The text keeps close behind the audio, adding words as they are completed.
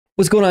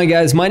What's going on,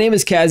 guys? My name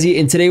is Kazi,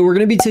 and today we're going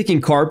to be taking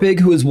Carpig,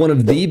 who is one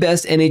of the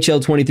best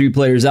NHL 23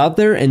 players out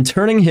there, and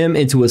turning him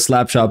into a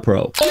Slapshot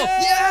Pro.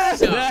 Yes!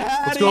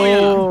 Let's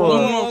go!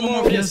 One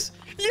more. Yes!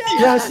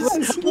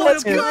 Yes!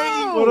 Let's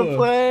go! What a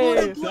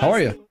play! How are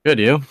you? Good,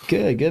 you?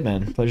 Good,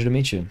 man. Pleasure to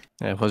meet you.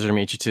 Yeah, pleasure to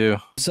meet you too.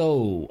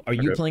 So, are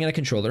you playing on a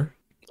controller?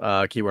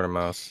 Keyboard and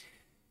mouse.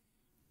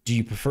 Do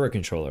you prefer a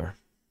controller?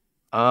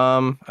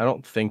 I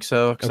don't think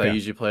so, because I Okay.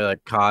 usually play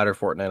like COD or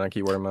Fortnite on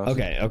keyboard and mouse.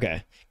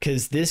 Okay.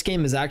 Because this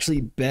game is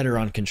actually better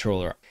on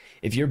controller.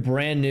 If you're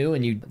brand new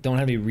and you don't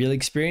have any real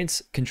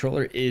experience,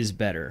 controller is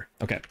better.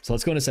 Okay, so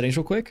let's go into settings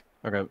real quick.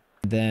 Okay.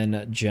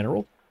 Then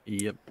general.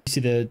 Yep. You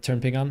see the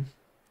turn ping on?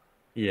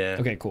 Yeah.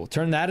 Okay, cool.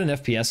 Turn that and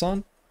FPS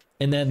on.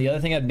 And then the other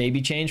thing I'd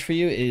maybe change for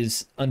you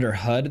is under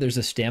HUD, there's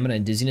a stamina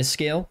and dizziness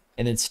scale,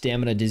 and then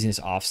stamina dizziness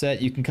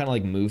offset. You can kind of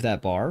like move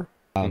that bar.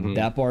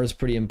 That bar is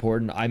pretty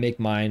important. I make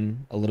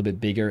mine a little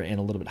bit bigger and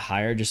a little bit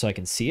higher just so I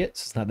can see it.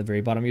 So it's not at the very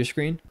bottom of your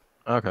screen.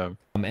 Okay.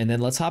 And then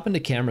let's hop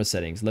into camera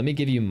settings. Let me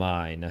give you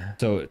mine.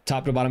 So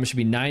top to bottom, it should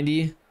be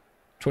 90,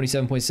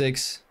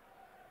 27.6.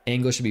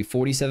 Angle should be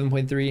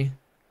 47.3.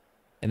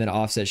 And then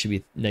offset should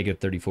be negative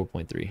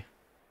 34.3.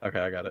 Okay,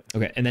 I got it.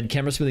 Okay, and then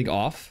camera smoothing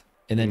off.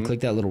 And then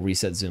click that little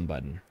reset zoom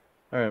button.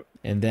 All right.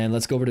 And then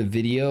let's go over to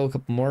video, a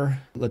couple more.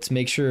 Let's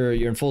make sure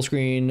you're in full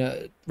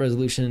screen,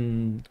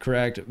 resolution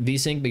correct.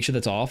 VSync, make sure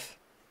that's off.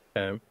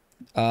 Okay.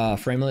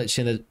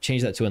 Framelit,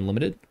 change that to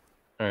unlimited.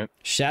 All right.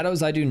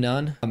 Shadows, I do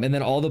none. And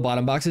then all the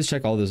bottom boxes,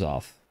 check all those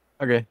off.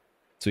 Okay.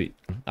 Sweet.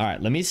 All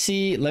right, let me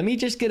see. Let me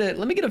get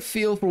a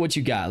feel for what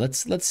you got.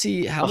 Let's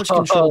see how much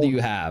control do you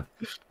have.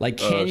 Like,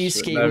 can you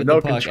skate with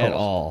the puck at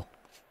all?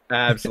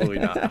 Absolutely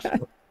not.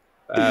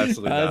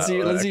 Absolutely not.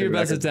 Let's see your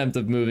best attempt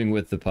of moving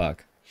with the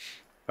puck.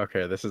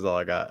 Okay, this is all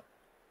I got.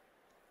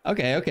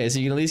 Okay, so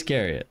you can at least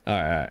carry it. All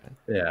right.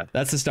 Yeah.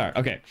 That's the start.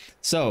 Okay,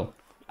 so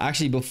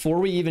actually, before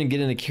we even get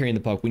into carrying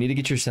the puck, we need to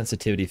get your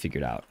sensitivity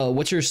figured out.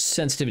 What's your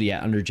sensitivity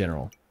at under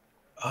general?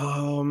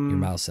 Your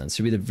mouse sense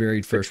should be the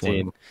very first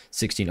 16. one.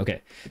 16.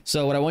 Okay,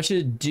 so what I want you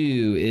to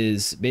do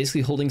is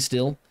basically holding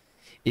still.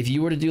 If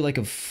you were to do like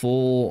a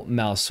full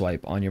mouse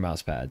swipe on your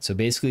mouse pad, so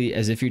basically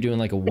as if you're doing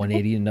like a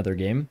 180 in another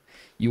game,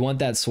 you want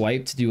that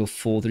swipe to do a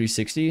full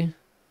 360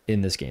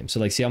 in this game. So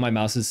like, see how my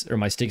mouse is, or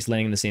my stick's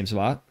landing in the same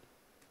spot?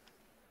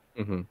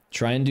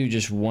 Try and do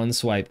just one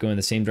swipe going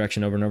the same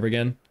direction over and over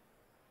again,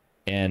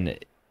 and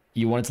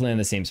you want it to land in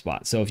the same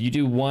spot. So if you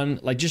do one,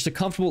 like just a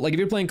comfortable, like if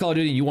you're playing Call of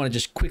Duty and you want to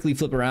just quickly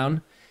flip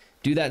around,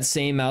 do that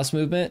same mouse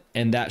movement,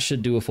 and that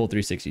should do a full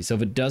 360. So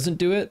if it doesn't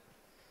do it,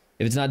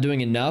 if it's not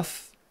doing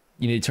enough,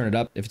 you need to turn it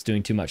up. If it's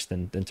doing too much,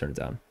 then turn it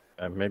down.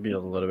 Maybe a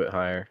little bit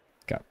higher.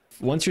 Okay.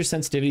 Once your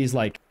sensitivity is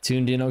like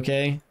tuned in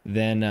okay,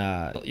 then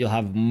you'll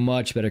have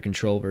much better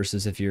control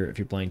versus if you're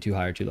playing too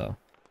high or too low.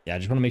 Yeah, I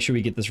just want to make sure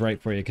we get this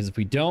right for you, because if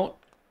we don't,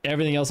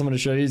 everything else I'm going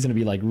to show you is going to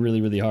be like really,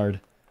 really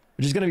hard,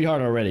 which is going to be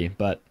hard already,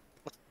 but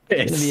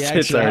it's going to be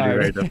extra hard.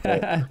 Very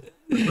difficult.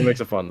 It makes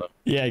it fun though.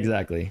 Yeah,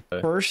 exactly.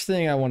 First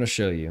thing I want to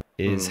show you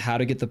is how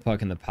to get the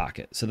puck in the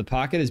pocket. So the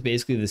pocket is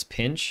basically this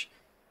pinch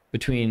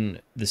between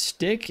the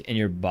stick and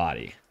your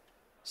body.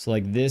 So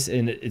like this,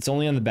 and it's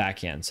only on the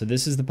backhand. So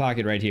this is the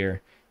pocket right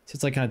here. So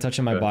it's like kind of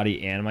touching my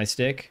body and my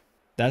stick.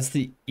 That's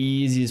the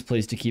easiest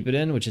place to keep it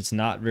in, which it's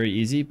not very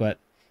easy, but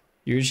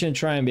you're just going to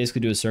try and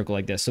basically do a circle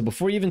like this. So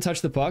before you even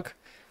touch the puck,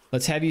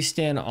 let's have you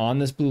stand on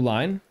this blue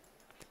line,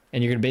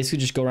 and you're going to basically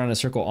just go around in a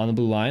circle on the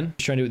blue line.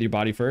 Just try and do it with your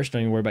body first.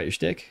 Don't even worry about your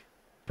stick.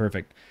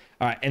 Perfect.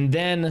 All right, and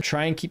then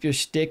try and keep your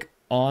stick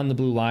on the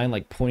blue line,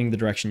 like pointing the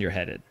direction you're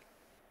headed.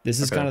 This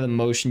is kind of the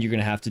motion you're going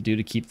to have to do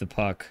to keep the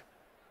puck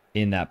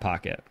in that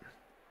pocket.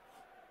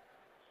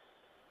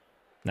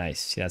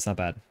 Nice. Yeah, that's not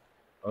bad.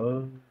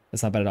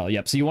 That's not bad at all.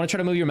 Yep. So you want to try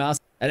to move your mouse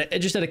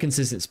just at a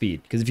consistent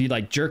speed, because if you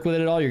like jerk with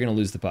it at all, you're going to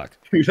lose the puck.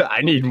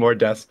 I need more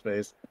desk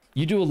space.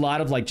 You do a lot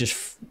of like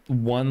just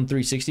one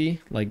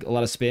 360, like a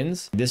lot of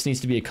spins. This needs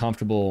to be a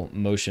comfortable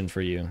motion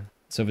for you.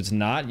 So if it's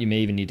not, you may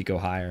even need to go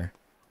higher.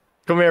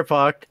 Come here,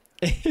 puck.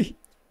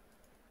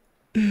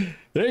 There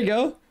you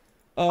go.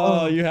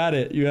 Oh, you had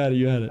it. You had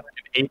it. An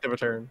eighth of a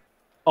turn.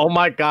 Oh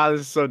my god,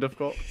 this is so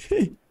difficult.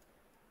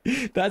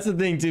 That's the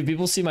thing too.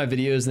 People see my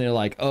videos and they're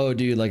like, "Oh,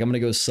 dude, like I'm gonna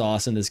go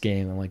sauce in this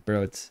game." I'm like,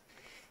 "Bro,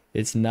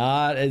 it's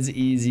not as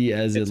easy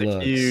as it looks."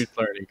 It's a huge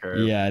learning curve.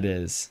 Yeah, it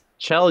is.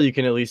 Shell, you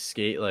can at least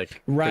skate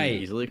like right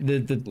easily.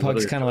 The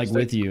puck's kind of like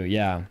with you.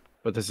 Yeah.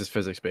 But this is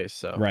physics based,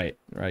 so. Right.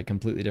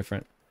 Completely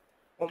different.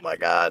 Oh my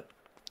god.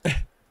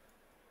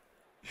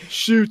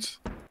 Shoot.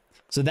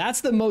 So that's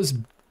the most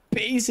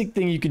basic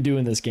thing you can do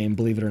in this game,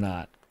 believe it or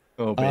not.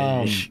 Oh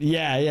baby.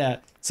 Yeah.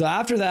 So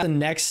after that, the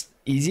next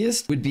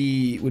easiest would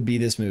be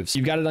this move. So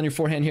you've got it on your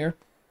forehand here.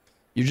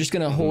 You're just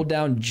gonna hold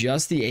down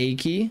just the A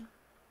key.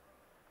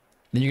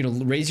 Then you're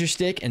gonna raise your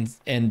stick and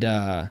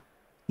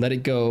let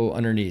it go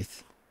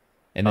underneath,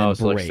 and then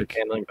so break. like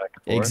handling back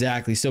and forth.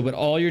 Exactly. So, but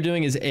all you're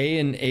doing is A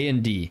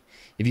and D.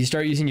 If you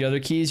start using the other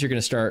keys, you're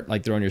gonna start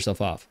like throwing yourself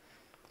off.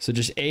 So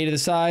just A to the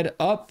side,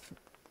 up,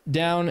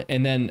 down,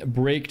 and then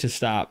break to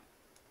stop.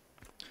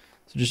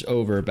 So just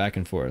over, back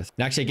and forth.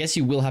 Now, actually, I guess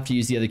you will have to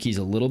use the other keys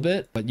a little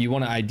bit, but you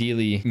want to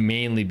ideally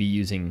mainly be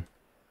using,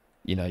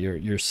 you know,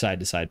 your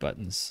side-to-side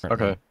buttons.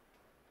 Okay.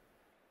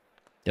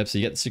 Yep, so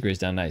you get the stick raise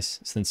down, nice.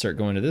 So then start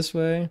going to this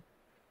way.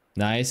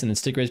 Nice, and then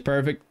stick raise,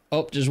 perfect.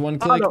 Oh, just one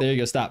click. No. There you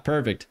go, stop,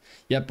 perfect.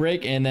 Yep,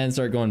 brake, and then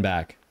start going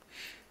back.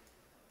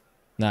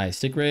 Nice,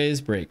 stick raise,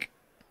 brake.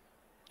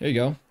 There you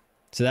go.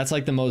 So that's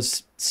like the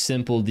most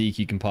simple deke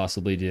you can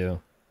possibly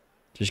do.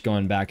 Just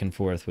going back and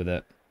forth with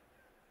it.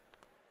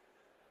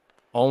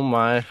 Oh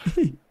my.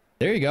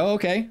 There you go,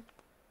 okay.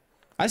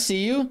 I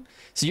see you.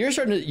 So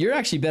you're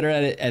actually better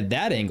at it at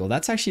that angle.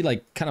 That's actually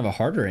like kind of a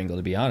harder angle,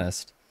 to be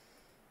honest.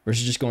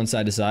 Versus just going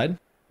side to side.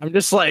 I'm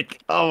just like,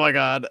 oh my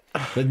god.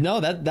 But no,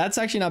 that's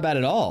actually not bad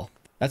at all.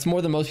 That's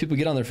more than most people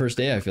get on their first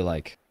day, I feel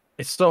like.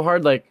 It's so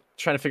hard, like,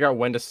 trying to figure out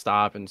when to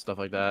stop and stuff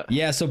like that.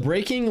 Yeah, so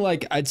braking,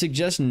 like, I'd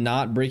suggest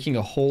not braking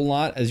a whole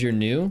lot as you're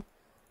new.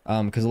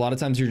 Because a lot of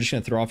times you're just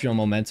going to throw off your own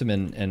momentum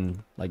and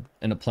like,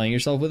 end up playing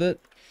yourself with it.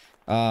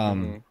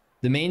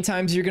 The main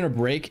times you're going to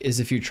brake is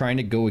if you're trying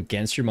to go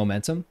against your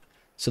momentum.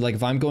 So, like,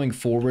 if I'm going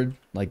forward,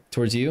 like,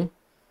 towards you,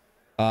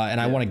 and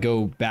I want to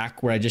go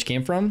back where I just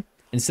came from,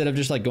 instead of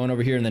just like going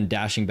over here and then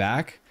dashing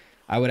back,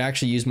 I would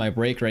actually use my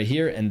brake right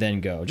here and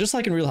then go. Just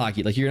like in real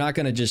hockey, like you're not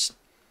gonna just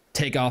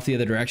take off the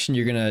other direction.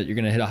 You're gonna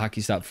hit a hockey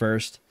stop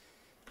first,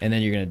 and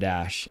then you're gonna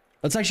dash.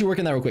 Let's actually work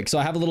on that real quick. So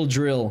I have a little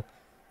drill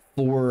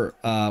for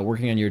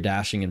working on your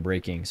dashing and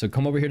braking. So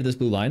come over here to this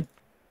blue line,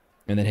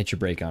 and then hit your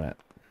brake on it.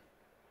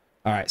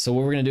 All right. So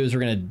what we're gonna do is we're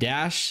gonna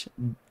dash,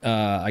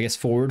 I guess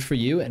forward for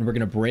you, and we're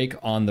gonna brake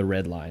on the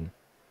red line.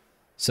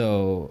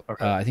 So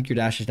I think your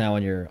dash is now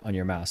on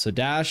your mouse. So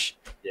dash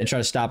and try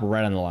to stop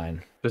right on the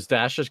line. Does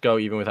dash just go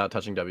even without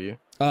touching W?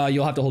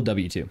 You'll have to hold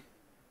W too.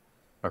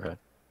 Okay.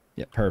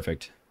 Yeah,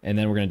 perfect. And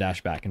then we're gonna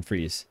dash back and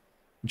freeze.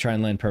 And try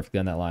and land perfectly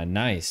on that line.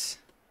 Nice.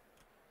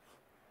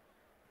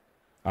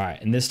 All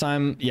right, and this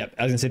time, yep,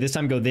 I was gonna say this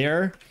time go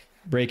there,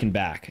 brake and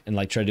back, and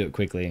like try to do it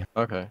quickly.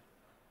 Okay.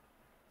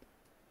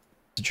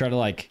 So try to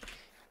like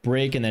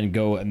brake and then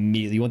go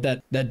immediately. You want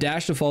that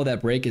dash to follow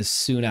that brake as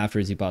soon after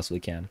as you possibly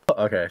can.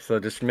 Okay, so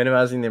just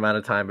minimizing the amount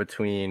of time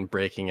between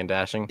braking and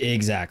dashing.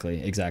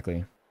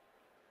 Exactly.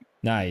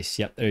 Nice.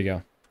 Yep, there you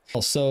go.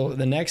 So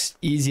the next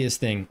easiest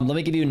thing, let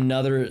me give you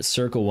another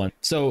circle one.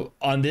 So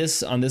on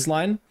this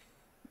line,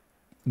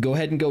 go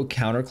ahead and go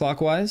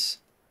counterclockwise.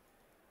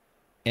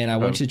 And I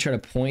want you to try to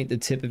point the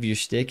tip of your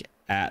stick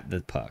at the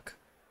puck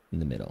in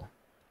the middle.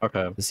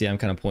 Okay. See, I'm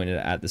kind of pointing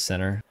it at the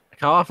center.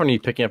 How often are you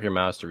picking up your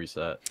mouse to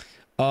reset?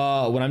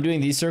 When I'm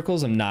doing these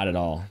circles, I'm not at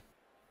all.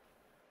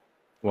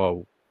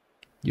 Whoa.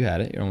 You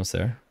had it. You're almost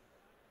there.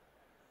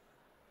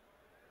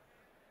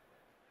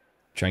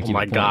 Try and keep Oh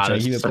my god,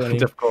 it's so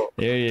difficult.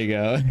 There you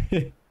go.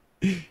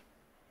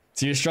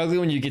 So you're struggling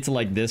when you get to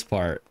like this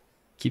part.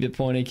 Keep it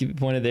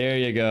pointed. There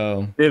you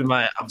go. Dude, oh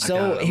my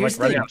so god, here's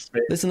like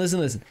the thing.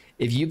 Listen.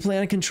 If you play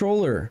on a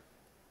controller,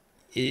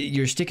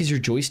 your stick is your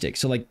joystick.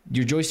 So like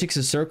your joystick's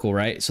a circle,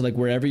 right? So like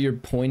wherever you're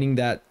pointing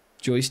that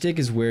joystick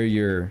is where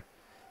your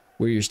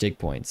stick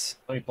points.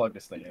 Let me plug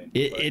this thing in.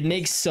 It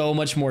makes so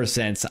much more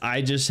sense.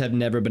 I just have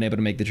never been able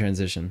to make the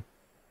transition.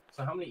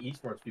 So how many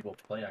esports people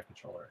play on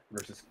controller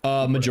versus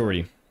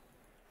majority?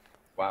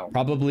 Wow.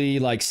 Probably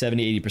like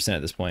 70-80%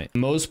 at this point.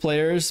 Most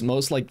players,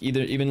 like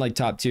even like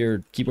top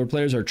tier keyboard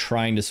players are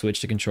trying to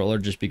switch to controller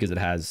just because it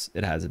has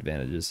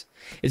advantages.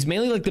 It's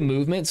mainly like the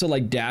movement. So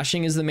like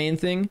dashing is the main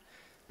thing.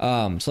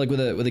 So like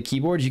with a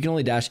keyboard, you can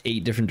only dash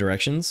 8 different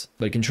directions,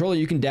 but a controller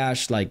you can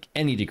dash like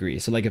any degree.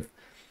 So like if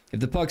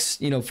the puck's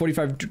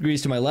 45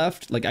 degrees to my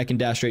left, like I can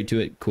dash straight to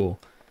it, cool.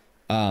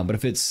 But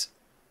if it's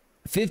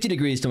 50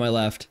 degrees to my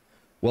left,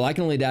 well, I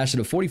can only dash at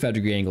a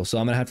 45-degree angle, so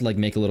I'm gonna have to like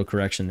make a little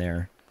correction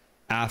there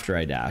after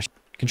I dash.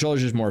 Controller's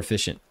just more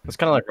efficient. It's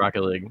kind of like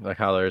Rocket League, like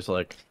how there's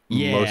like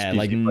yeah,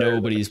 like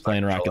nobody's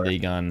playing Rocket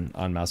League on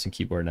mouse and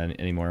keyboard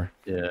anymore.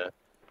 Yeah.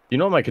 You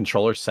know what my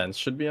controller sense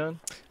should be on?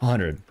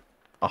 100.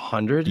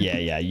 100?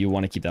 Yeah, you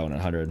want to keep that one at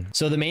 100.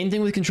 So the main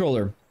thing with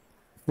controller,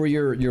 for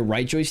your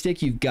right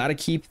joystick, you've got to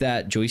keep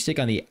that joystick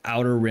on the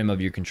outer rim of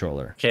your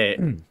controller.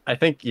 Okay, I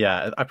think,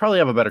 yeah, I probably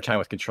have a better time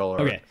with controller.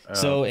 Okay,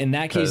 so in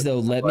that case, though,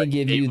 let me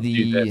give you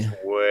the...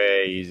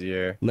 way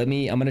easier. I'm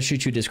going to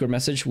shoot you a Discord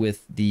message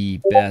with the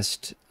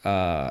best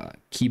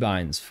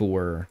keybinds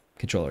for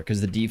controller, because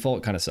the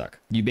default kind of suck.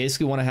 You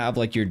basically want to have,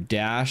 like, your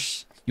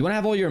dash... You want to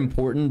have all your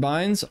important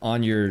binds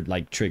on your,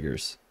 like,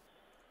 triggers.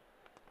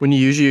 When you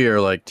usually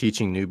are, like,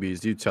 teaching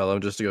newbies, do you tell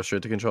them just to go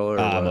straight to controller?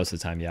 Most of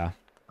the time, yeah.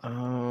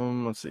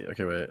 Let's see.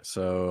 Okay, wait.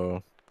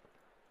 So,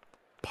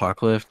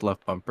 park lift,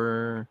 left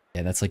bumper.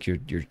 Yeah, that's like your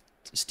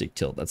stick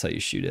tilt. That's how you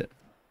shoot it.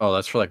 Oh,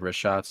 that's for like wrist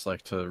shots,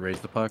 like to raise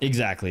the puck?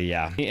 Exactly,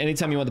 yeah.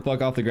 Anytime you want the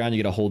puck off the ground,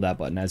 you got to hold that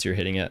button as you're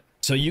hitting it.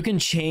 So you can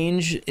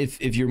change,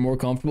 if you're more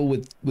comfortable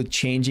with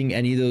changing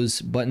any of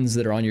those buttons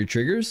that are on your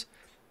triggers,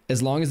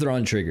 as long as they're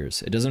on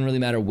triggers. It doesn't really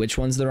matter which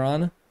ones they're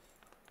on,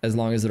 as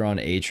long as they're on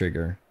a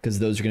trigger, because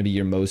those are going to be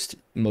your most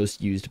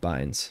used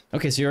binds.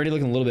 Okay, so you're already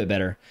looking a little bit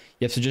better.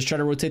 Yep, so just try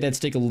to rotate that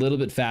stick a little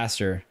bit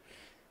faster.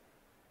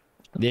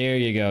 There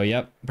you go.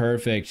 Yep,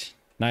 perfect.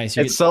 Nice.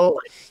 It's so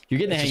you're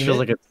getting the it hang just of feels it.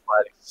 like it's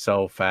sliding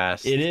so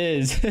fast. It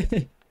is.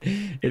 Even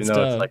It's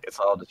though it's tough. like it's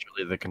all just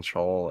really the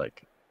control.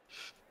 Like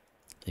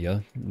There you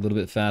go, a little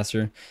bit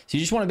faster. So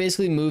you just want to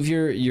basically move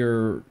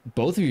your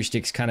both of your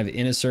sticks kind of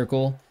in a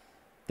circle.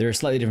 They're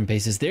slightly different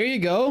paces. There you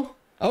go.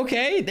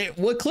 Okay,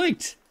 what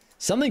clicked?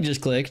 Something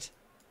just clicked.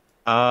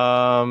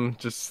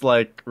 just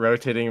like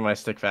rotating my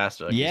stick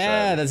faster, like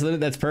Yeah, you said.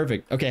 that's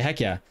perfect. Okay, heck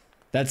yeah.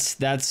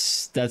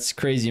 That's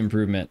crazy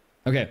improvement.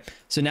 Okay,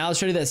 so now let's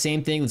try to do that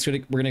same thing.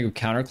 We're gonna go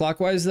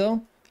counterclockwise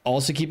though.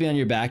 Also keeping on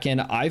your back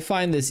end. I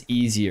find this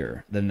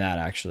easier than that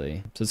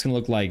actually. So it's gonna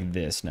look like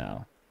this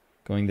now.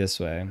 Going this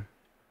way.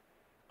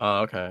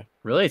 Oh, okay.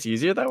 Really? It's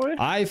easier that way?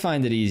 I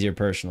find it easier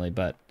personally,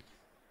 but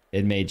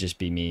it may just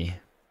be me.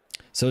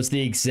 So it's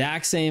the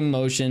exact same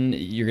motion.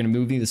 You're going to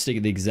move the stick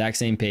at the exact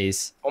same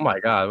pace. Oh my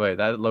god, wait,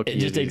 that low-key It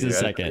just is takes a easier. I just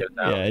second. get it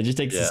down. Yeah, it just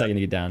takes a second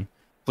to get down.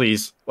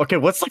 Please. Okay,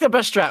 what's like the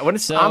best strat? When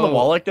it's on the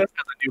wall like this,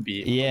 as a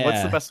newbie, Yeah.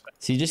 what's the best way?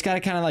 So you just got to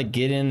kind of like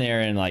get in there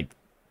and like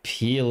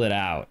peel it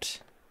out.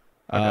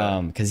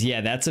 Okay. Because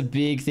yeah, that's a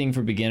big thing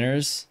for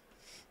beginners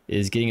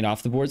is getting it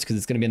off the boards because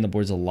it's going to be on the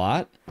boards a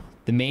lot.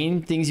 The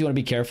main things you want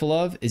to be careful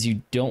of is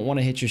you don't want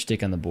to hit your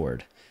stick on the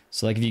board.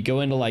 So like if you go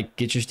into like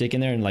get your stick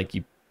in there and like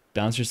you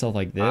bounce yourself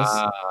like this,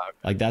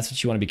 like that's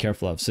what you want to be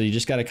careful of. So you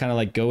just got to kind of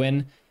like go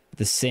in at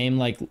the same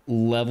like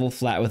level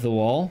flat with the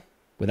wall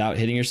without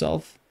hitting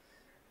yourself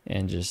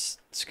and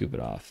just scoop it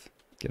off.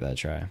 Give that a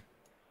try.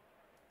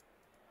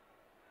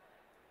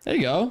 There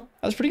you go.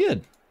 That was pretty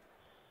good.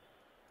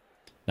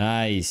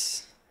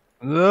 Nice.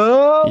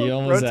 No, You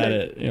almost had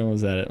it. You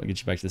almost had it. I'll get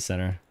you back to the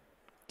center.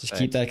 Just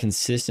keep that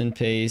consistent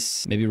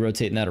pace. Maybe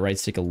rotating that right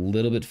stick a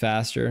little bit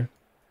faster.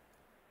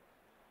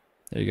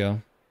 There you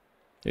go.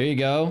 There you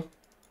go.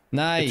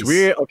 Nice. It's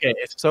weird. Okay,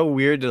 it's so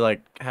weird to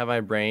like have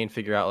my brain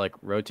figure out like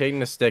rotating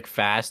the stick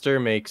faster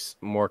makes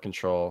more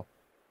control.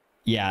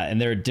 Yeah, and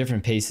there are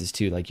different paces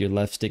too. Like your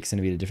left stick's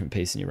gonna be at a different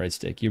pace than your right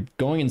stick. You're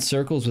going in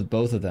circles with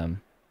both of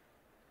them.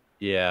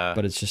 Yeah.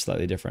 But it's just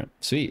slightly different.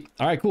 Sweet.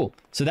 All right, cool.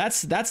 So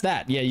that's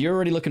that. Yeah, you're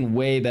already looking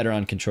way better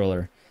on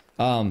controller.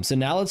 So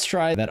now let's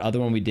try that other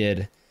one we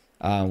did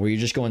where you're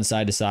just going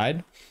side to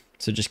side.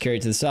 So just carry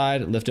it to the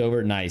side, lift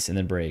over, nice, and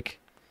then break.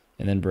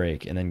 And then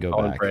break, and then go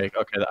back. Break.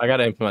 Okay, I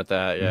gotta implement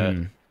that, yeah.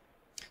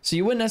 So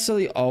you wouldn't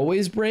necessarily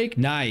always break.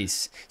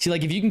 Nice. See,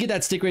 like if you can get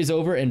that stick raise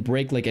over and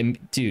break like,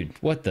 dude,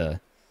 what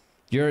the?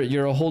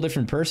 You're a whole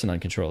different person on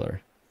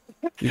controller.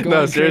 You're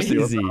going seriously.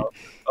 crazy.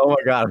 Oh my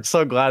god, I'm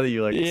so glad that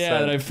you like. Yeah,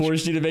 that I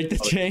forced you to make the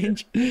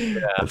change.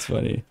 Yeah, that's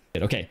funny.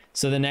 Okay,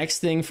 so the next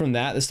thing from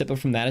that, the step up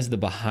from that is the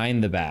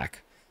behind the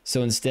back.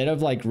 So instead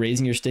of like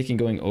raising your stick and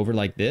going over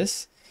like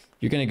this,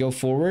 you're gonna go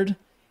forward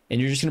and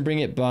you're just gonna bring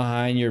it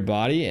behind your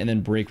body and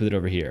then break with it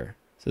over here.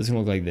 So it's gonna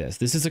look like this.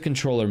 This is a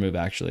controller move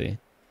actually.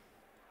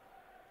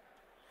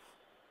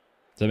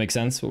 Does that make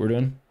sense what we're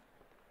doing?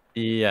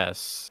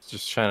 Yes,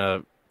 just trying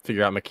to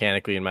figure out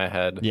mechanically in my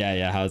head.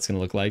 Yeah, how it's gonna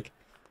look like.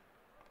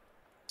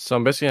 So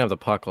I'm basically gonna have the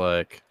puck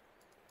like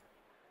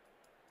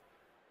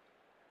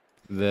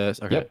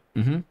this. Okay.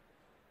 Yep.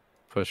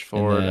 Push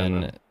forward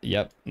and then,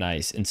 yep,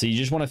 nice. And so you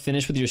just want to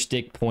finish with your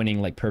stick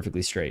pointing like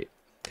perfectly straight.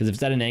 Because if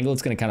it's at an angle,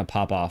 it's gonna kind of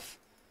pop off.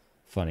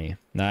 Funny.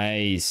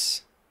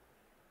 Nice.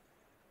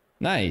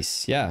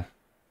 Nice, yeah.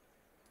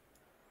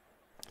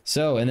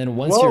 So, and then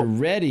once you're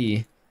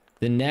ready,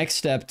 the next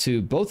step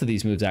to both of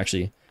these moves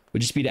actually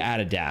would just be to add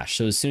a dash.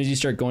 So as soon as you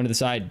start going to the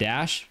side,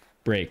 dash,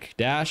 break,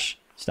 dash,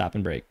 stop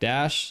and break,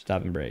 dash,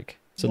 stop and break.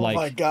 So oh like,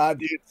 my god,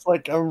 dude, it's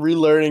like I'm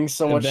relearning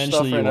so much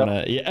stuff right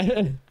now.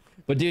 Yeah.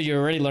 But dude,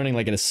 you're already learning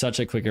like at such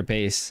a quicker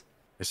pace.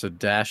 Okay, so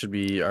dash would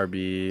be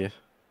RB.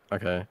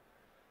 Okay.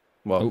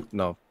 Well,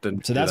 no.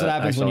 Didn't so that's what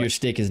happens when your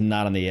stick is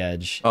not on the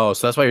edge. Oh,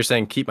 so that's why you're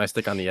saying keep my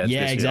stick on the edge.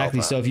 Yeah,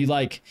 exactly. So if you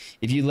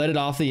let it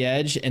off the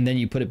edge and then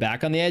you put it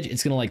back on the edge,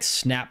 it's gonna like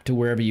snap to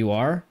wherever you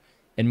are,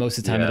 and most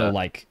of the time it'll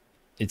like,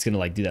 it's gonna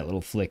like do that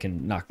little flick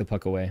and knock the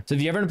puck away. So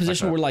if you're ever in a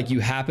position where like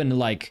you happen to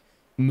like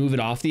move it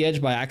off the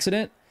edge by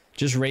accident,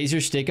 just raise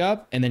your stick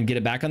up and then get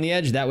it back on the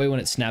edge. That way, when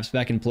it snaps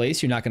back in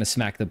place, you're not gonna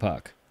smack the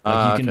puck.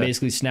 Like you can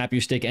basically snap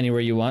your stick anywhere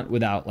you want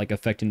without like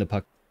affecting the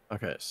puck.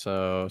 Okay,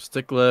 so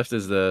stick lift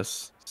is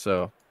this.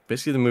 So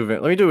basically the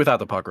movement. Let me do it without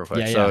the puck real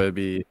quick. So it'd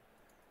be.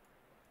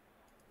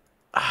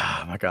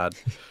 Ah, my god.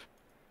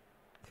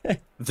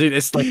 Dude,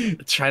 it's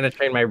like trying to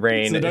train my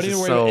brain. So don't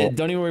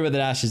even worry about the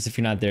dashes if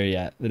you're not there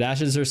yet. The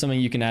dashes are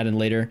something you can add in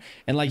later.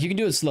 And like you can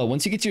do it slow.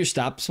 Once you get to your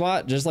stop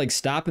spot, just like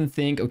stop and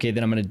think, okay,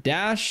 then I'm gonna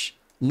dash,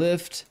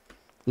 lift,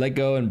 let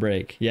go, and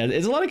break. Yeah,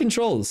 it's a lot of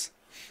controls.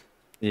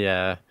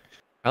 Yeah.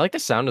 I like the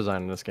sound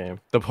design in this game.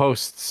 The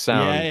posts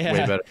sound way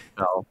better.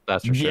 Oh,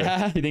 that's for sure.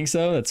 Yeah, you think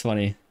so? That's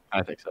funny.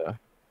 I think so.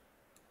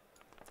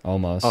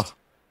 Almost. Oh,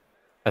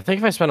 I think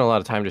if I spend a lot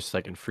of time just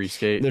like in free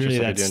skate, literally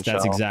just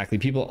that's exactly.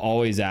 People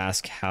always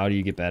ask, how do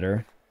you get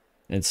better?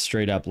 And it's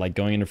straight up like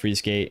going into free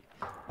skate,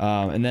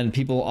 and then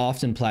people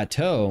often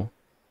plateau,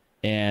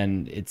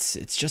 and it's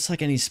just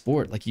like any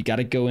sport. Like you got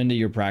to go into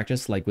your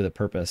practice like with a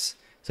purpose.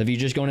 So if you're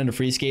just going into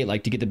free skate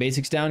like to get the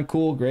basics down,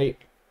 cool, great.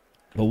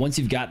 But once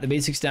you've got the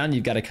basics down,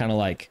 you've got to kind of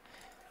like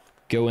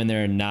go in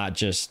there and not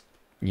just,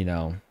 you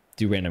know,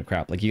 do random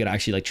crap. Like you gotta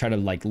actually like try to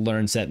like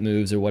learn set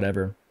moves or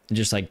whatever and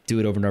just like do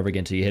it over and over again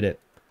until you hit it.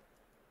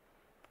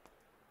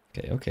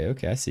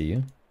 Okay, I see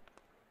you.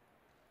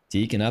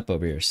 Deacon up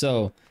over here.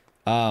 So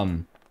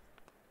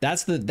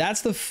that's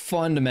the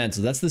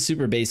fundamentals. That's the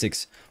super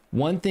basics.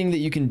 One thing that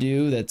you can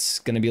do that's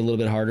gonna be a little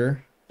bit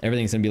harder,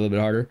 everything's gonna be a little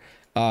bit harder.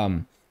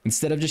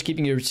 Instead of just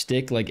keeping your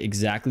stick like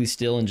exactly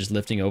still and just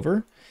lifting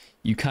over,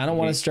 you kind of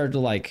want to start to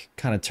like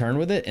kind of turn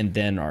with it and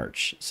then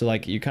arch. So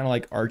like you're kind of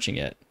like arching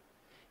it.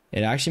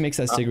 It actually makes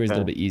that stick raise a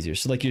little bit easier.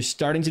 So like you're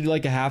starting to do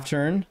like a half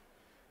turn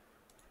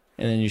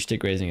and then you're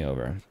stick raising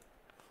over.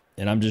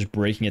 And I'm just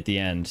breaking at the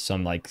end. So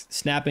I'm like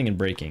snapping and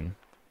breaking.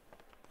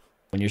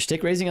 When you're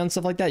stick raising on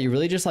stuff like that, you're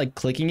really just like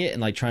clicking it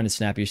and like trying to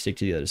snap your stick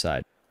to the other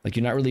side. Like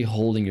you're not really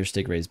holding your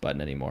stick raise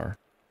button anymore.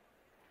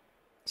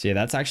 So yeah,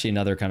 that's actually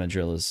another kind of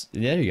drill is,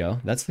 there you go.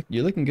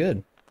 You're looking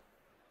good.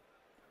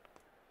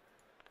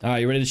 All right,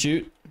 you ready to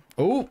shoot?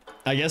 Oh,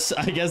 I guess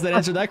that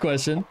answered that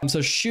question.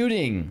 So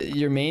shooting,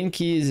 your main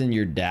key is in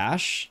your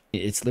dash.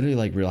 It's literally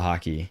like real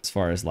hockey as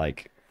far as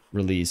like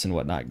release and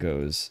whatnot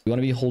goes. You want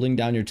to be holding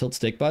down your tilt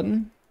stick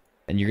button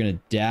and you're going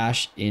to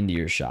dash into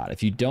your shot.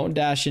 If you don't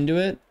dash into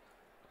it,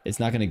 it's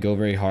not going to go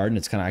very hard and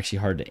it's kind of actually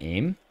hard to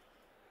aim.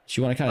 So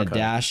you want to kind of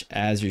dash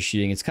as you're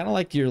shooting. It's kind of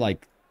like you're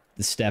like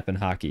the step in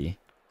hockey.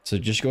 So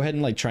just go ahead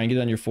and like try and get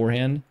it on your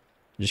forehand.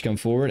 Just come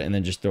forward and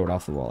then just throw it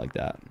off the wall like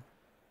that.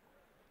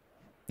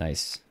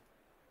 Nice.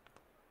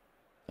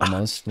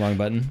 Almost. Wrong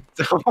button.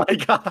 Oh my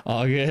god.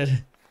 All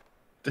good.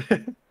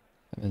 And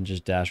then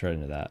just dash right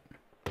into that.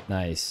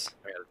 Nice.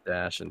 I gotta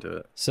dash into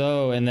it.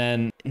 So, and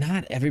then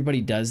not everybody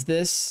does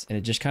this, and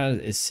it just kind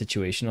of is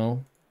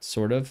situational,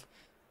 sort of.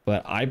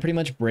 But I pretty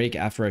much break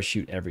after I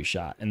shoot every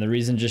shot. And the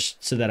reason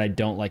just so that I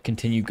don't like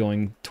continue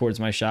going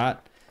towards my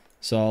shot.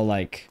 So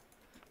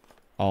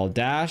I'll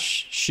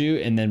dash,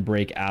 shoot, and then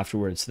break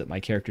afterwards so that my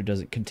character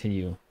doesn't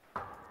continue.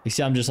 You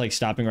see I'm just like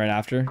stopping right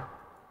after?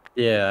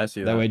 Yeah, I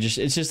see that. That way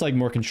it's just like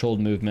more controlled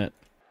movement.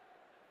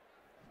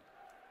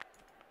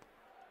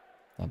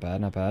 Not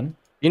bad, not bad.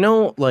 You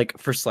know, like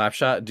for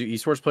Slapshot, do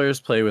esports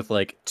players play with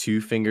like 2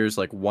 fingers,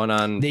 like one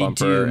on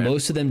bumper? They do.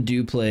 Most of them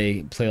do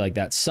play like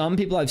that. Some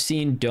people I've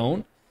seen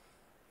don't,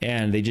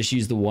 and they just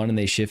use the one and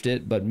they shift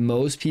it. But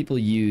most people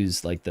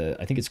use like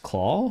I think it's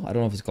claw. I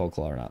don't know if it's called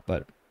claw or not,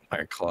 but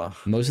claw.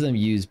 Most of them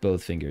use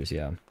both fingers.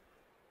 Yeah.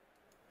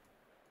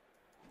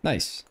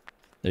 Nice.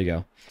 There you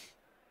go.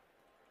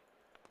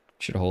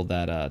 Should hold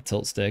that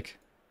tilt stick.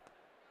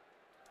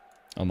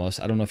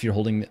 Almost. I don't know if you're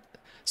holding.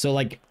 So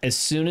like as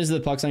soon as the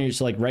puck's on your,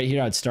 so like right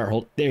here, I'd start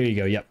hold. There you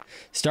go. Yep.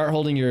 Start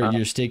holding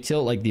your stick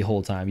tilt like the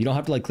whole time. You don't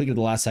have to like click at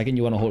the last second.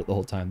 You want to hold it the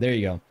whole time. There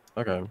you go.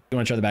 Okay. You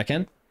want to try the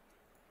backhand?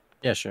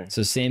 Yeah, sure.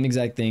 So same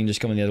exact thing. Just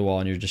come on the other wall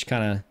and you're just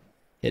kind of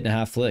hitting a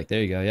half flick.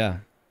 There you go. Yeah.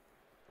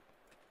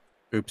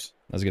 Oops.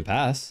 That was a good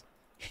pass.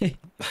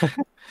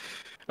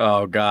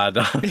 Oh god,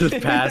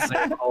 just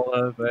passing the whole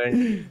other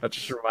thing. That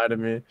just reminded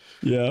me.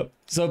 Yeah.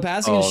 So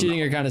passing and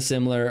shooting are kind of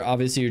similar.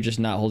 Obviously, you're just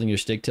not holding your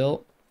stick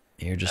tilt.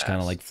 You're just kind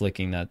of like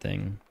flicking that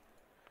thing.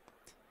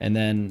 And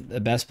then the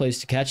best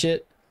place to catch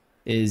it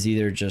is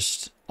either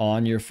just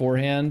on your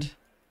forehand,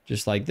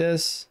 just like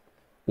this,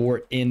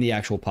 or in the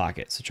actual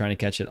pocket. So trying to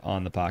catch it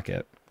on the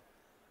pocket.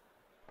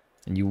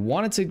 And you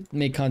want it to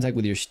make contact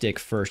with your stick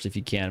first if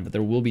you can, but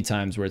there will be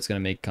times where it's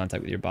going to make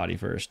contact with your body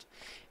first.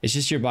 It's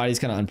just your body's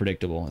kind of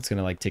unpredictable. It's going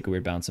to like take a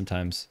weird bounce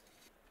sometimes.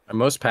 Are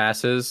most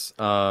passes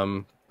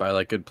by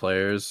like good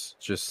players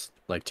just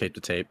like tape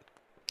to tape?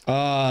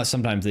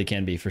 Sometimes they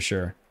can be for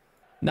sure.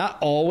 Not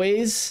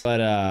always,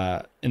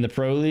 but in the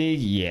pro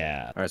league,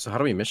 yeah. All right, so how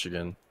do we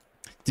Michigan?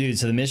 Dude,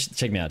 so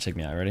check me out,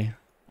 ready?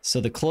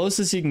 So the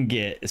closest you can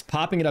get is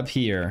popping it up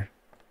here,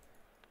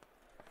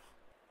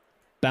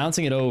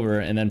 bouncing it over,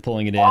 and then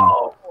pulling it in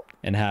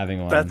and having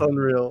one. That's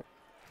unreal.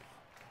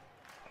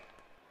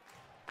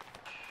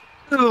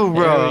 Oh, bro.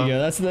 There we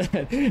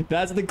go.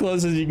 That's the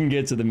closest you can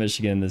get to the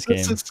Michigan in this game.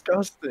 That's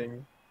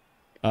disgusting.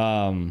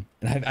 And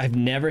I've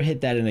never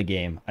hit that in a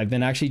game. I've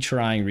been actually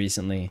trying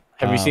recently.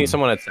 Have you seen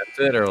someone attempt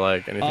it or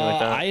like anything like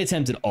that? I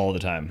attempt it all the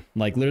time.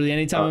 Like literally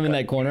anytime I'm in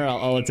that corner,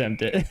 I'll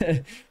attempt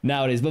it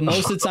nowadays. But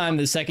most of the time,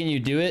 the second you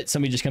do it,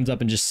 somebody just comes up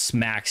and just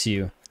smacks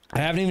you. I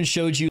haven't even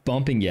showed you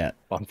bumping yet.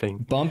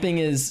 Bumping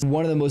is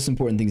one of the most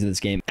important things in this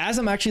game. As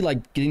I'm actually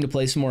like getting to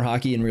play some more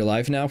hockey in real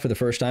life now for the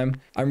first time,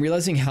 I'm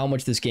realizing how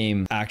much this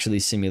game actually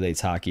simulates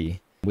hockey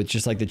with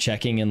just like the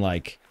checking and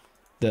like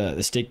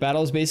the stick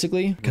battles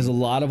basically, because a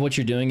lot of what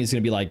you're doing is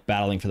going to be like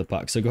battling for the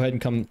puck. So go ahead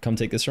and come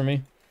take this from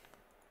me.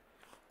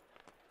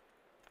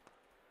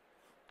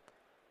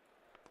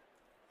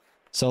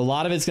 So a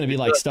lot of it's going to be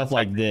like stuff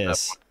like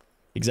this.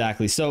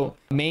 Exactly. So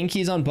main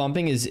keys on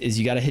bumping is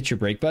you got to hit your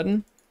brake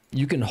button.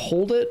 You can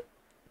hold it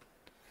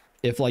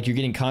if like you're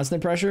getting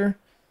constant pressure,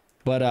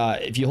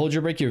 but if you hold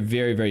your brake, you're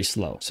very, very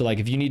slow. So like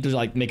if you need to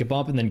like make a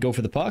bump and then go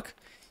for the puck,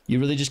 you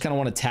really just kind of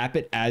want to tap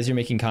it as you're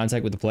making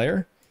contact with the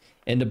player.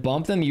 And to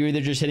bump them, you're either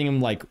just hitting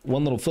them like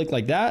one little flick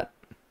like that,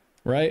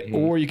 right?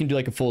 Or you can do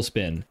like a full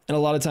spin. And a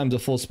lot of times a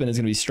full spin is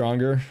going to be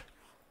stronger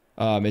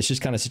It's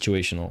just kind of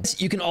situational.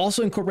 You can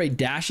also incorporate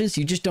dashes.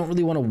 You just don't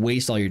really want to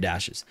waste all your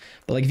dashes.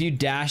 But like if you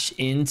dash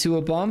into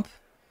a bump,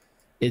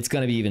 it's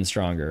going to be even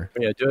stronger.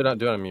 Yeah, do it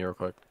on me real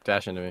quick.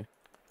 Dash into me.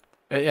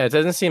 Yeah, it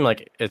doesn't seem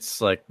like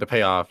it's like the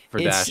payoff for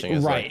dashing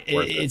is right. Like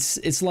worth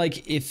it's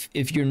like if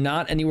you're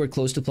not anywhere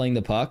close to playing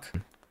the puck,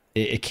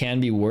 it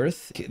can be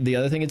worth. The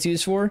other thing it's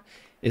used for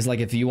is like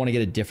if you want to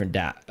get a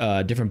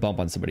different bump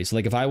on somebody. So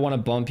like if I want to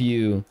bump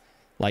you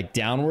like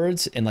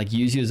downwards and like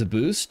use you as a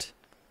boost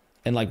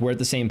and like we're at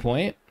the same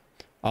point,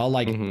 I'll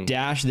like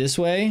dash this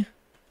way,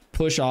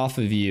 push off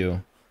of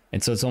you.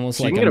 And so it's almost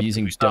like I'm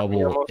using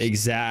double.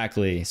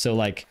 Exactly. So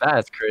like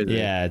that's crazy.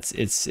 Yeah,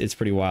 it's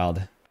pretty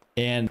wild.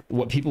 And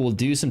what people will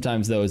do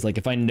sometimes though is like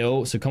if I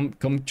know, so come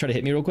try to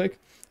hit me real quick.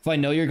 If I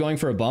know you're going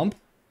for a bump,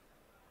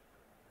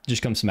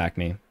 just come smack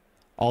me.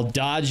 I'll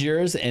dodge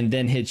yours and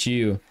then hit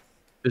you.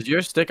 Does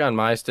your stick on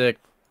my stick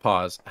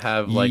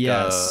have like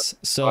yes?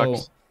 So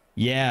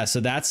yeah, so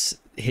that's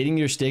hitting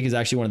your stick is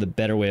actually one of the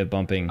better way of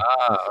bumping.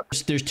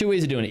 There's two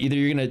ways of doing it. Either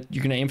you're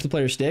gonna aim for the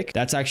player's stick.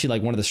 That's actually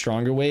like one of the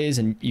stronger ways,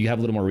 and you have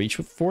a little more reach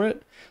for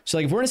it. So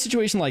like if we're in a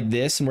situation like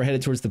this and we're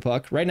headed towards the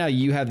puck, right now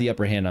you have the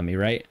upper hand on me,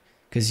 right?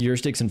 Because your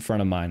stick's in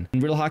front of mine.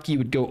 In real hockey, you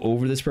would go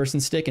over this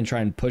person's stick and try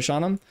and push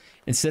on them.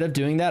 Instead of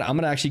doing that, I'm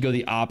gonna actually go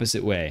the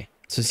opposite way.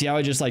 So see how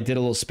I just like did a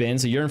little spin?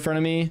 So you're in front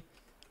of me.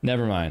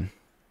 Never mind.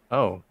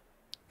 Oh.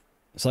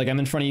 So like I'm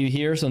in front of you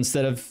here. So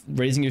instead of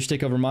raising your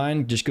stick over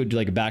mine, just go do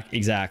like a back.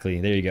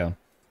 Exactly. There you go.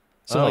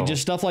 So like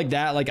just stuff like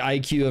that, like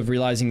IQ of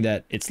realizing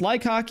that it's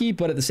like hockey,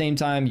 but at the same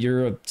time,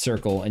 you're a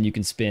circle and you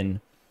can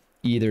spin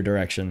either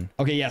direction.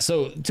 Okay, yeah.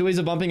 So two ways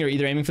of bumping are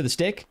either aiming for the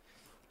stick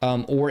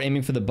or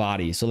aiming for the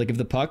body. So like if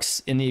the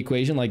puck's in the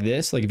equation like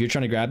this, like if you're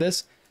trying to grab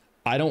this,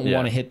 I don't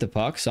want to hit the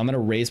puck. So I'm going to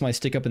raise my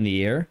stick up in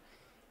the air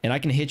and I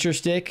can hit your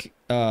stick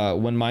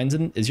when mine's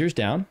in. Is yours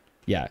down?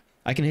 Yeah.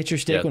 I can hit your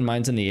stick when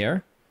mine's in the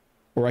air,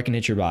 or I can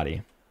hit your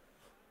body.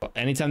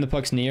 Anytime the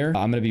puck's near,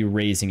 I'm going to be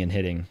raising and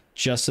hitting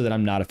just so that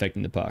I'm not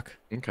affecting the puck.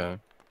 Okay.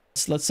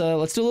 Let's do a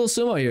little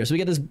sumo here. So we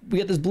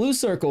get this blue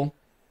circle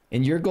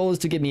and your goal is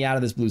to get me out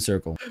of this blue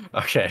circle.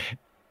 Okay.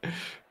 All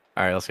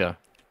right, let's go.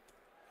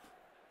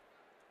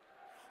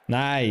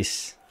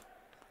 Nice.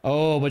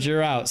 Oh, but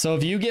you're out. So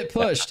if you get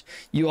pushed,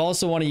 you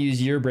also want to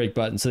use your brake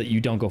button so that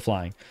you don't go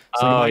flying.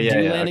 So if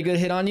I do land a good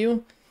hit on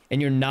you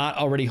and you're not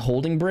already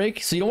holding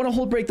brake, so you don't want to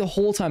hold brake the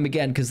whole time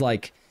again because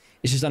like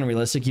it's just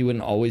unrealistic. You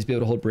wouldn't always be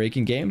able to hold brake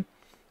in game.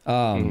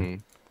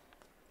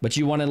 But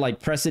you want to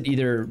like press it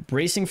either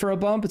bracing for a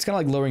bump. It's kind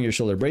of like lowering your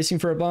shoulder, bracing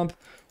for a bump.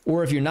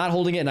 Or if you're not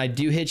holding it and I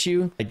do hit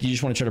you, like you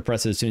just want to try to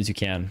press it as soon as you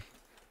can.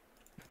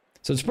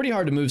 So it's pretty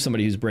hard to move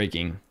somebody who's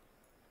braking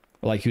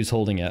or like who's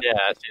holding it. Yeah,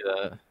 I see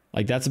that.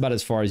 Like that's about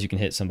as far as you can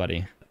hit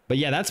somebody. But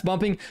yeah, that's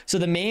bumping. So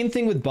the main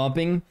thing with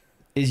bumping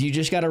is you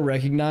just got to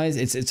recognize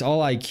it's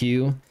all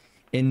IQ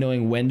in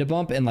knowing when to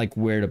bump and like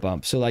where to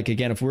bump. So like,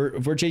 again, if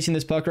we're chasing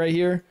this puck right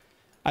here,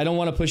 I don't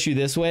want to push you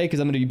this way because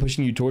I'm going to be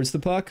pushing you towards the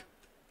puck.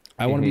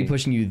 I want to be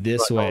pushing you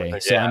this way.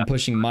 So I'm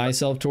pushing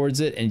myself towards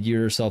it and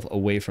yourself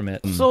away from it.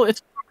 So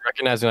it's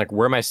recognizing like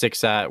where my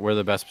stick's at, where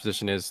the best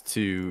position is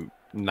to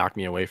knock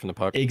me away from the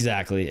puck.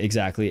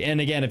 Exactly.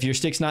 And again, if your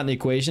stick's not in the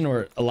equation,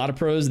 or a lot of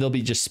pros, they'll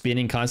be just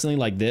spinning constantly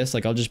like this.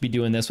 Like I'll just be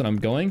doing this when I'm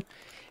going.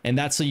 And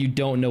that's so you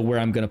don't know where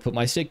I'm going to put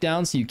my stick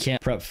down. So you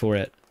can't prep for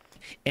it.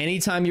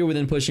 Anytime you're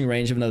within pushing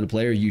range of another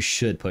player, you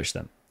should push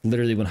them.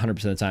 Literally 100%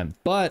 of the time.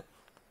 But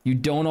you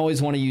don't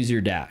always want to use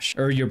your dash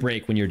or your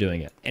brake when you're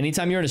doing it.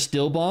 Anytime you're in a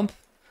still bump,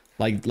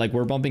 like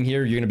we're bumping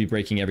here, you're going to be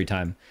braking every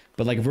time.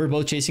 But like if we're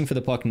both chasing for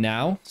the puck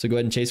now, so go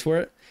ahead and chase for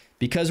it.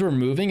 Because we're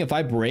moving, if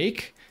I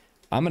brake,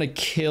 I'm going to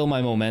kill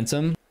my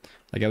momentum.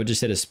 Like I would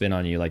just hit a spin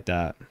on you like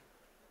that.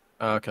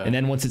 Okay. And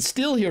then once it's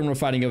still here and we're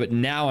fighting of it,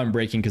 now I'm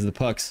braking because the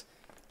puck's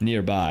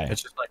nearby.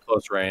 It's just like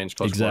close range,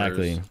 close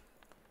exactly. quarters.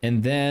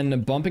 And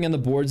then bumping on the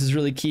boards is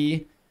really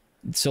key.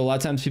 So a lot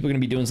of times people are going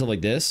to be doing stuff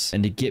like this.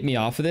 And to get me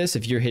off of this,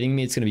 if you're hitting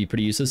me, it's going to be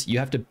pretty useless. You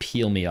have to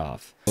peel me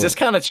off. Is this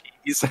kind of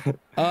cheese?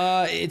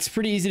 It's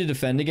pretty easy to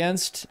defend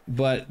against,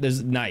 but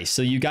there's nice.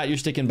 So you got your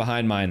stick in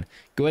behind mine.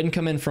 Go ahead and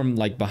come in from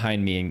like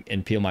behind me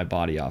and peel my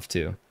body off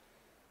too.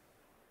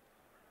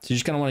 So you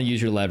just kind of want to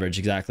use your leverage.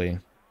 Exactly.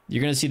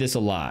 You're going to see this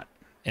a lot.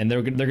 And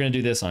they're going to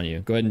do this on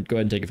you. Go ahead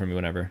and take it from me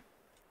whenever.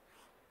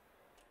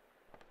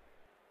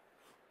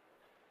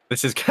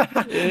 This is kind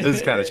of cheese.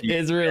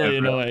 It's really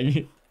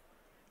annoying.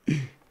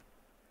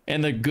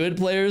 And the good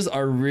players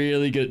are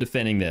really good at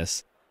defending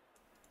this.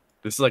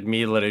 This is like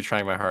me literally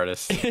trying my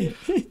hardest.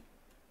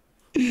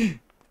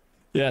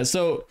 Yeah,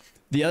 so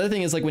the other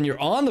thing is like when you're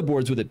on the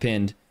boards with it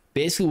pinned,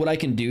 basically what I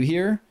can do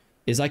here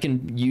is I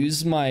can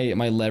use my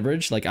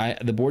leverage. Like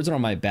the boards are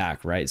on my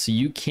back, right? So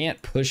you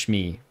can't push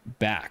me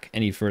back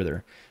any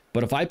further.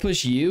 But if I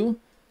push you,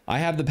 I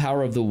have the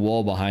power of the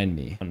wall behind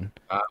me.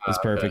 It's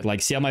perfect. Okay.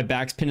 Like see how my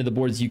back's pinned to the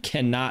boards? You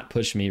cannot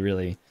push me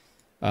really.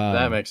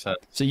 That makes sense.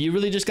 So you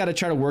really just got to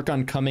try to work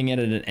on coming in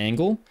at an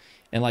angle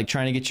and like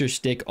trying to get your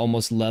stick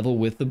almost level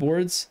with the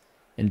boards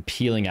and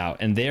peeling out.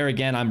 And there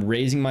again, I'm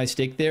raising my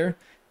stick there.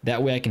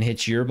 That way I can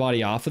hit your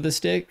body off of the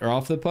stick or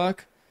off the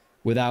puck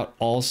without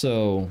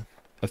also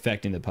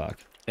affecting the puck.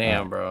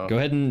 Damn, bro. Go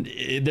ahead and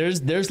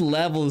there's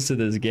levels to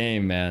this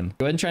game, man.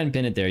 Go ahead and try and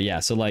pin it there. Yeah.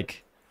 So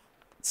like,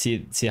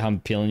 see how I'm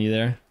peeling you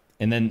there,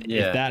 and then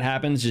if that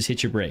happens, just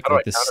hit your brake.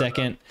 Like the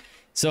second.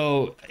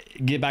 So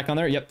get back on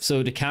there. Yep.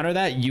 So to counter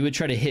that, you would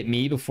try to hit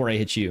me before I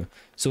hit you.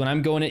 So when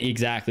I'm going in,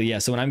 exactly. Yeah.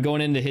 So when I'm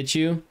going in to hit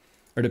you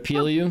or to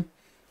peel you,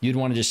 you'd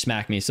want to just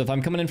smack me. So if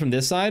I'm coming in from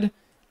this side,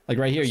 like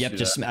right here, yep,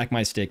 just smack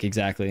my stick.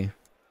 Exactly.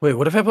 Wait,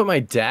 what if I put my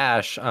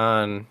dash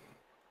on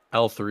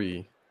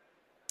L3?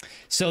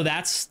 So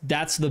that's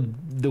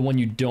the one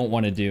you don't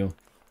want to do.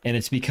 And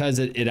it's because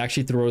it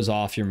actually throws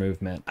off your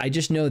movement. I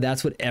just know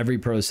that's what every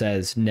pro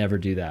says. Never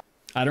do that.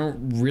 I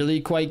don't really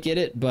quite get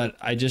it, but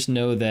I just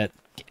know that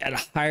at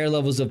higher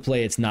levels of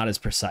play, it's not as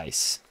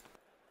precise.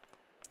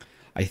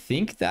 I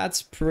think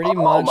that's pretty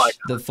much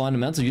the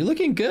fundamentals. You're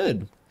looking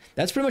good.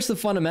 That's pretty much the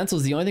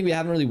fundamentals. The only thing we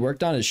haven't really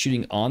worked on is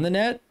shooting on the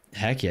net.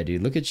 Heck yeah,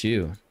 dude. Look at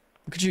you.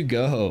 Look at you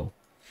go.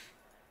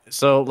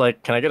 So,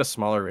 like, can I get a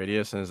smaller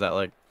radius? And is that,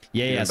 like,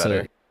 yeah,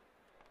 better? So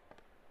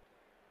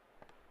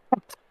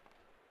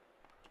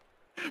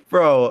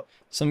bro,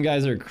 some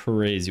guys are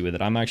crazy with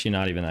it. I'm actually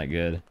not even that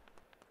good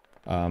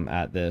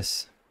at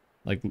this.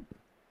 Like,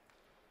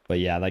 but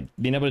yeah, like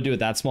being able to do it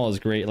that small is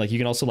great. Like you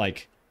can also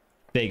like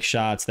fake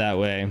shots that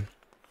way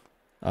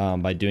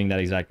by doing that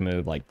exact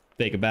move, like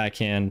fake a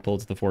backhand, pull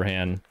it to the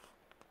forehand.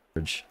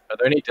 Are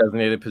there any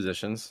designated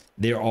positions?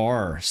 There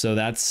are. So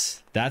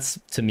that's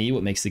to me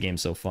what makes the game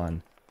so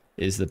fun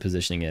is the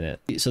positioning in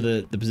it. So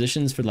the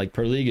positions for like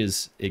Pro League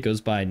is it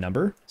goes by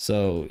number.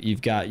 So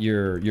you've got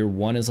your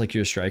one is like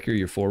your striker,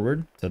 your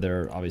forward. So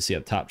they're obviously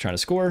up top trying to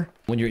score.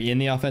 When you're in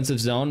the offensive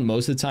zone,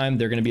 most of the time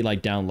they're going to be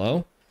like down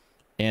low.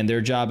 And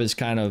their job is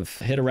kind of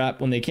hit a wrap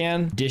when they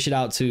can, dish it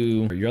out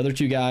to your other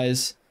two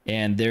guys,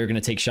 and they're going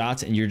to take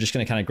shots, and you're just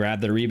going to kind of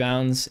grab the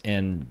rebounds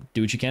and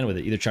do what you can with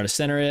it. Either try to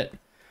center it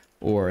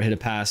or hit a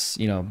pass,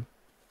 you know,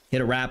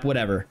 hit a wrap,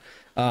 whatever.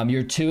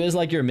 Your two is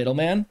like your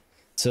middleman.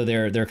 So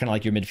they're kind of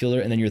like your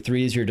midfielder, and then your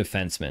three is your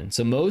defenseman.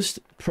 So most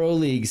pro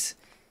leagues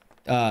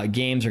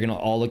games are going to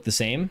all look the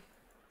same.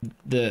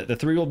 The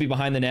three will be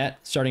behind the net,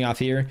 starting off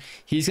here.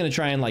 He's going to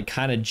try and like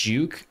kind of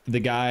juke the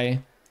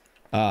guy,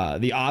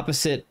 the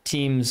opposite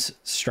team's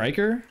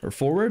striker or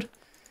forward,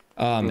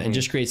 and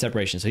just create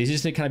separation. So he's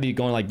just going to kind of be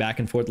going like back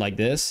and forth like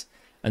this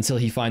until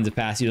he finds a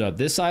pass either up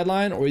this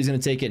sideline or he's going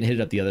to take it and hit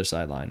it up the other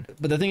sideline.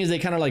 But the thing is, they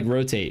kind of like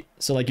rotate.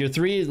 So like your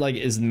three like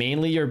is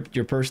mainly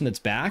your person that's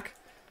back.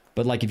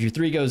 But like if your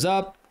three goes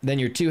up, then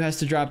your two has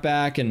to drop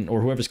back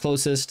or whoever's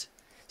closest.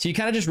 So you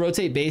kind of just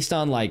rotate based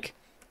on like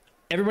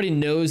everybody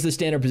knows the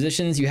standard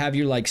positions. You have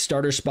your like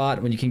starter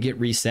spot when you can get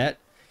reset.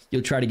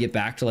 You'll try to get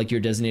back to like your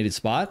designated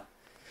spot.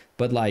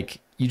 But like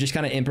you just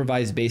kind of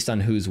improvise based on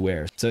who's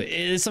where. So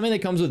it's something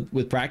that comes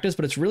with practice,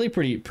 but it's really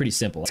pretty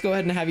simple. Let's go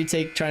ahead and have you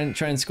try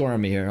and score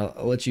on me here.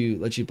 I'll let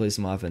you play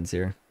some offense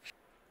here.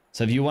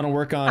 So if you want to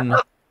work on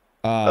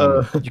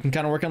you can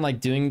kind of work on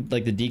like doing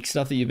like the deke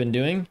stuff that you've been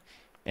doing,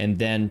 and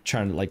then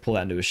trying to like pull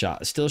that into a shot.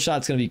 A still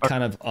shot's gonna be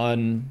kind of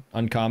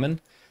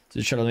uncommon. So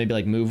just try to maybe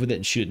like move with it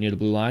and shoot it near the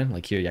blue line.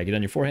 Like here, yeah, get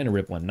on your forehand and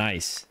rip one.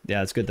 Nice. Yeah,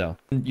 that's good though.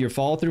 Your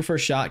follow through for a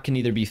shot can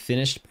either be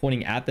finished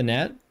pointing at the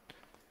net,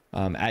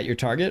 at your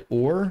target,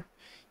 or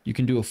you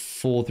can do a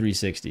full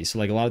 360. So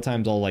like a lot of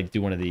times I'll like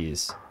do one of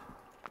these.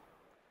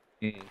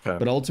 Okay.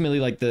 But ultimately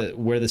like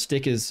where the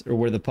stick is or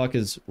where the puck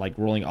is like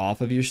rolling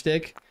off of your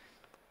stick,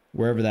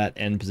 wherever that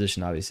end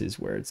position obviously is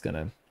where it's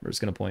gonna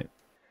point.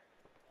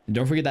 And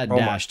don't forget that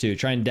dash too.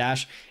 Try and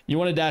dash. You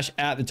want to dash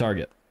at the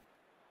target.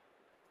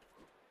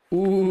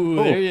 Ooh,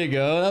 there you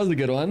go. That was a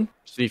good one.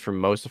 See, for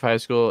most of high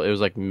school, it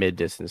was like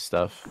mid-distance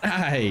stuff.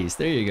 Nice.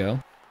 There you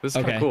go. This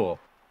is kind of cool.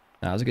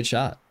 That was a good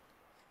shot.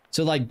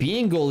 So like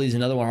being goalie is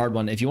another one hard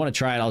one. If you want to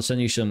try it, I'll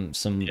send you some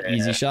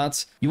easy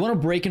shots. You want to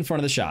break in front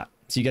of the shot.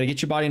 So you got to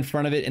get your body in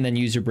front of it and then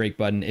use your break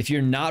button. If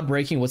you're not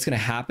breaking, what's going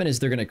to happen is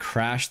they're going to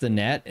crash the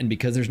net. And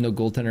because there's no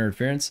goaltender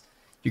interference,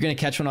 you're going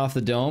to catch one off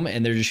the dome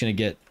and they're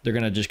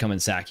going to just come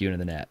and sack you into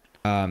the net.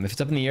 If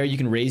it's up in the air, you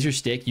can raise your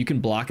stick. You can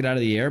block it out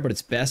of the air, but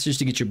it's best just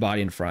to get your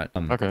body in front.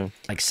 Okay.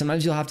 Like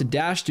sometimes you'll have to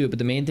dash to it, but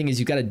the main thing is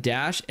you got to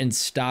dash and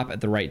stop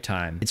at the right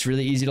time. It's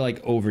really easy to like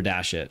over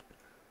dash it.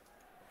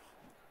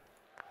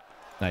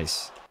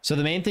 Nice. So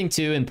the main thing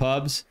too in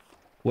pubs,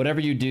 whatever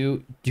you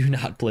do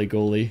not play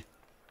goalie.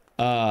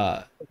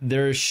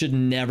 There should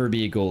never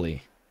be a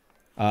goalie.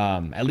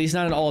 At least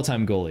not an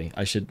all-time goalie.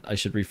 I should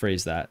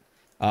rephrase that.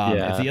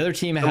 If the other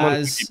team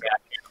has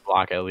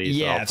block at least.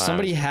 Yeah, if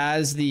somebody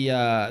has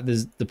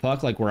the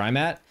puck like where I'm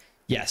at,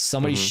 yes,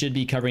 somebody should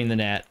be covering the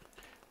net.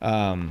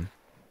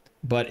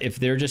 But if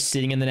they're just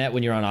sitting in the net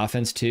when you're on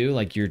offense too,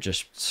 like you're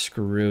just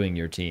screwing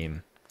your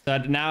team.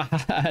 Now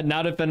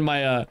defend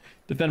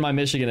my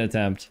Michigan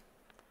attempt.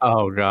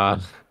 Oh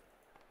god.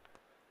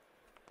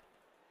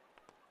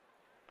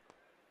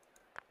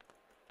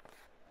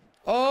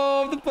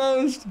 Oh, the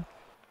post.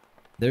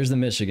 There's the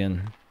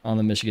Michigan on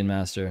the Michigan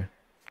Master.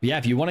 But yeah,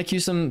 if you want to queue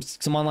some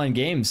online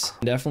games,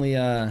 definitely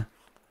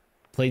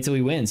play till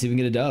we win. See if we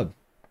can get a dub.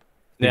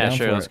 Yeah,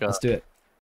 sure. Let's go. Let's do it.